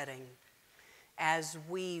keep spreading. As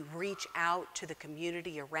we reach out to the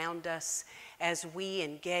community around us, as we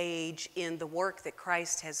engage in the work that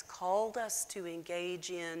Christ has called us to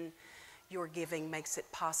engage in, your giving makes it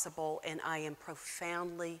possible, and I am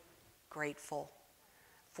profoundly grateful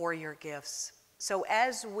for your gifts. So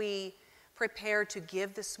as we prepare to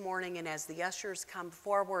give this morning, and as the ushers come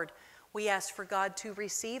forward, we ask for God to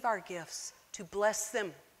receive our gifts, to bless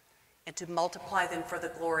them, and to multiply them for the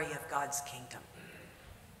glory of God's kingdom.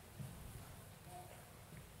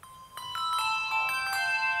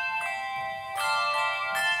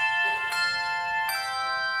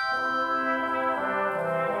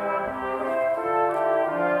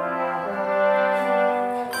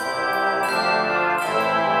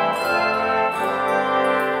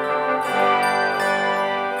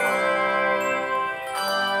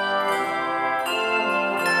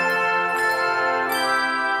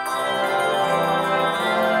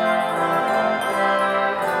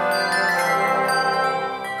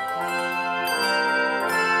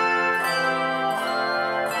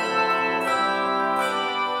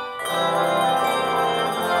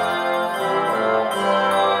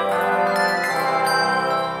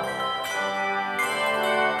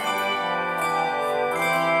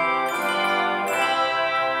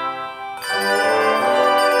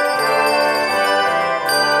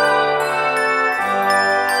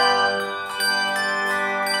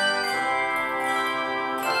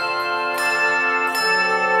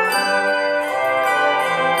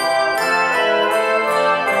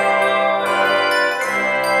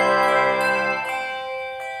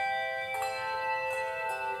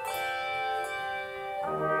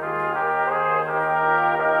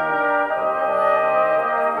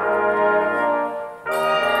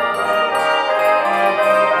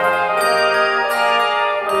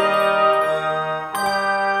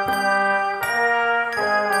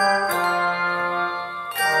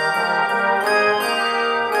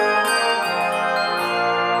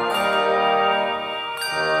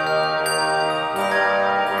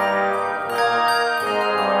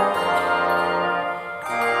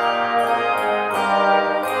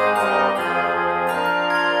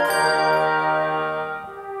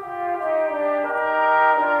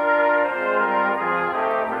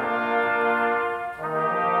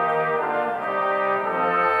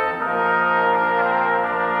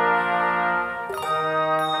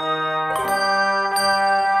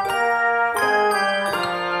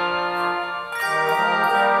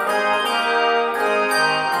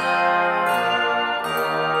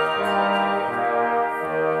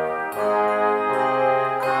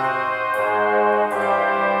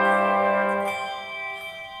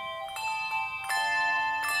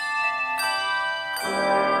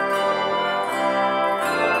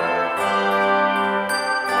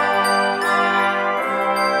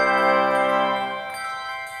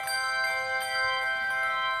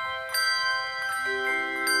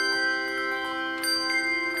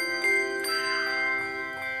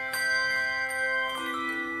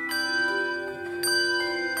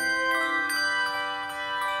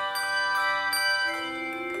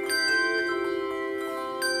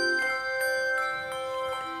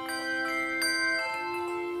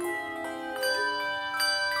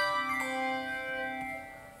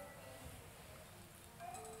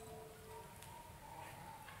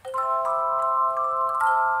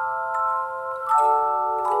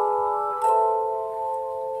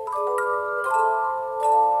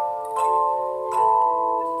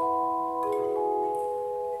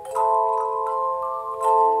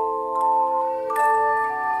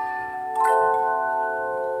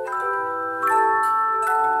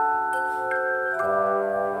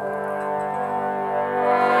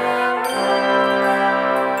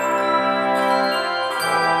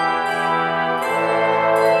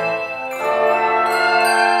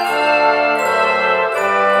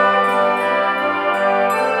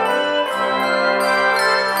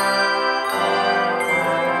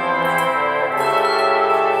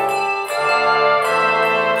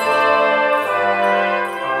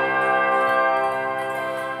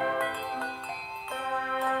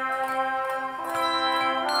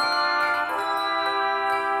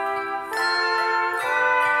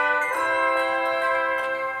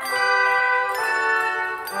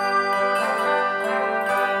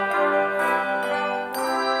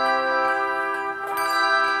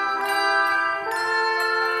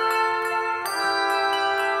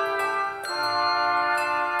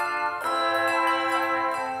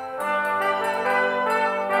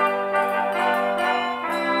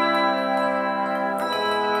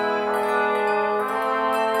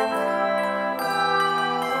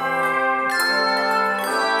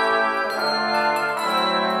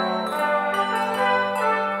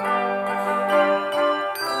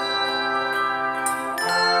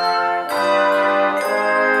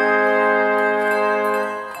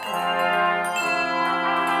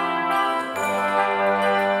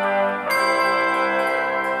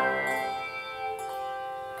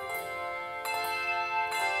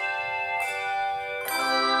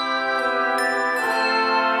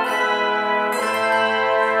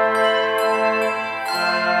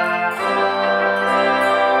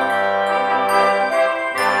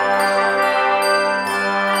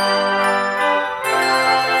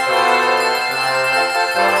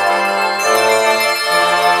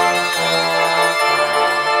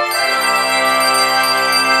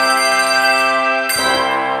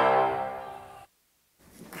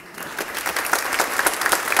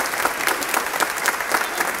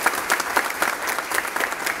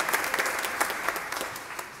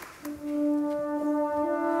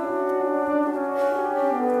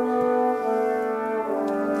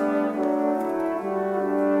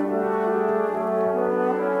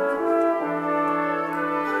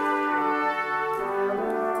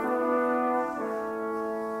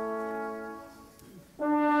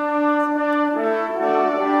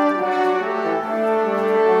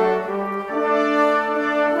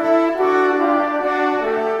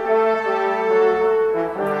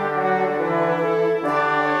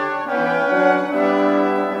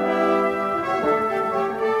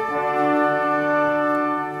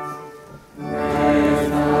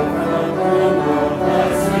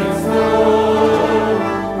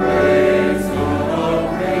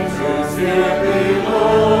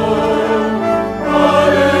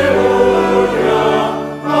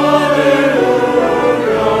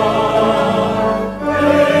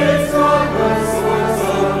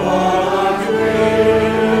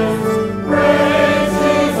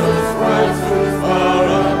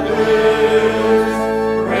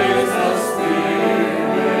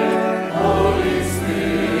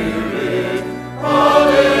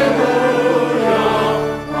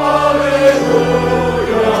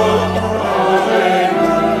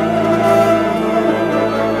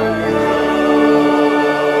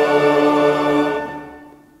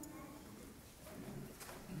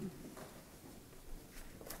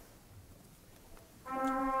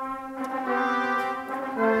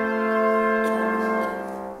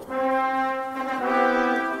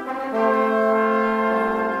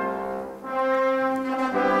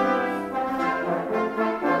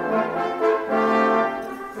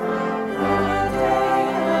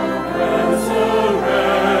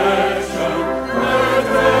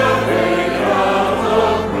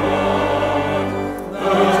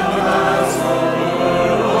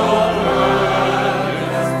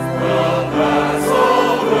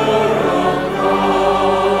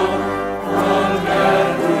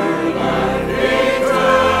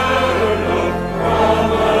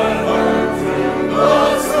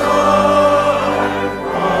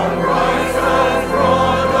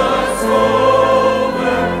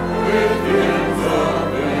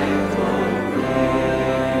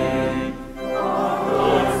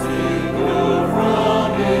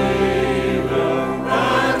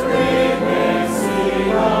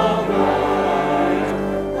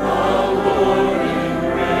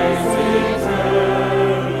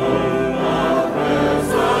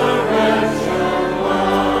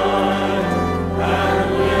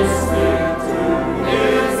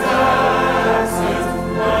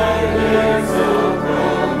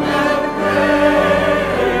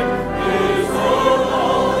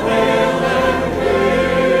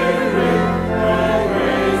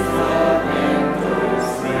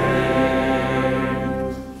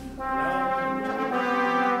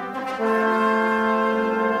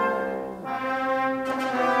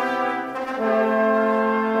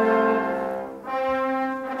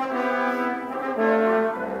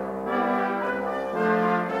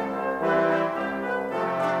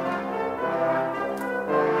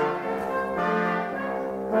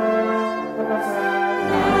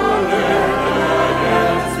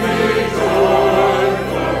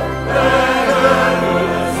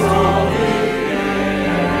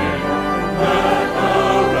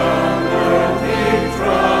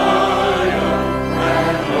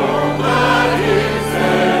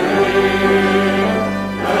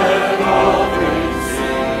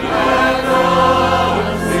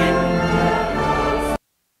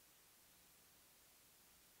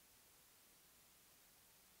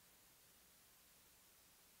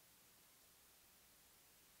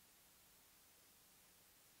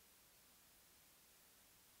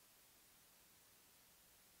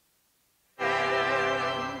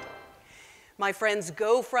 My friends,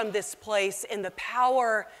 go from this place in the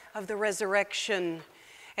power of the resurrection,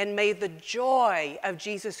 and may the joy of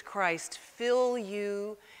Jesus Christ fill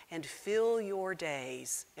you and fill your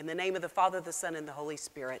days. In the name of the Father, the Son, and the Holy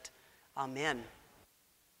Spirit. Amen.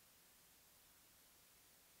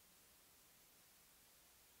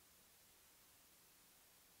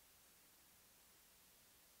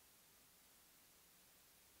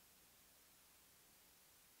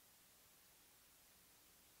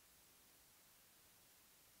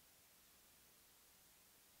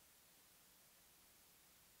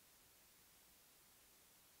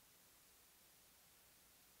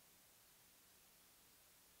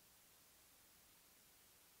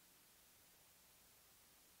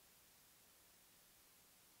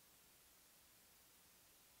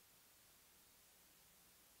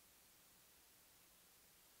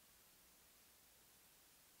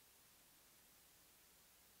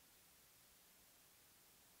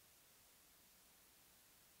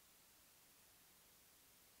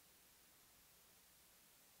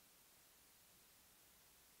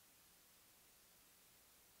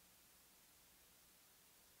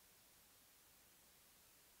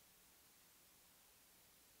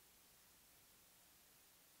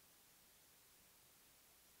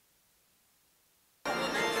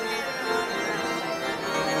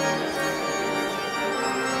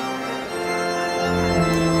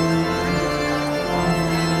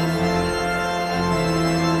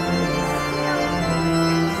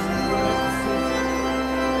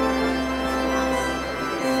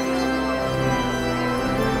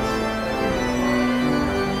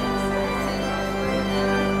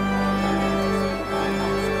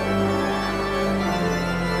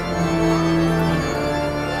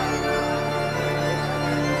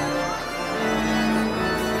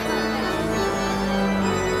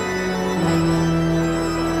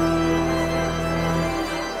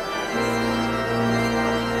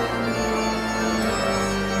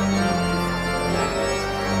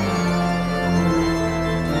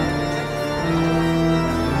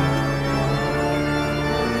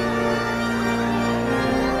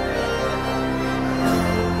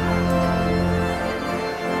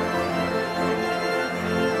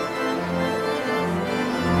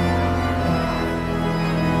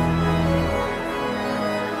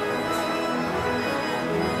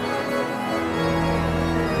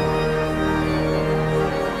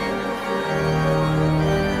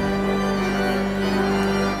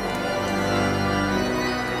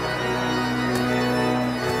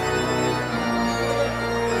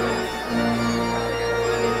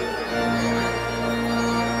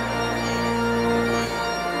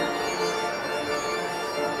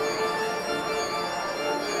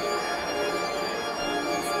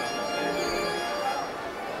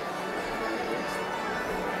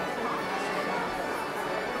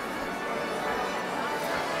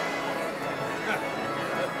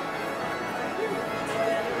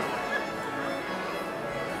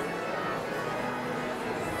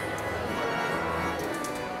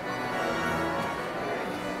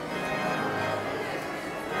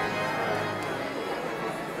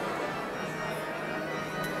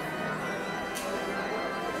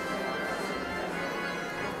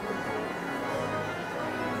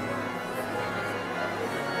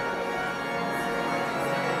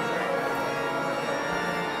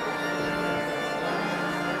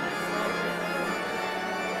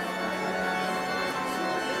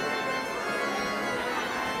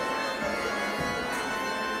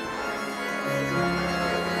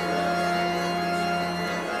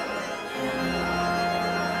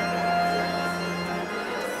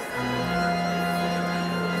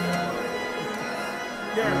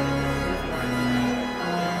 Garland.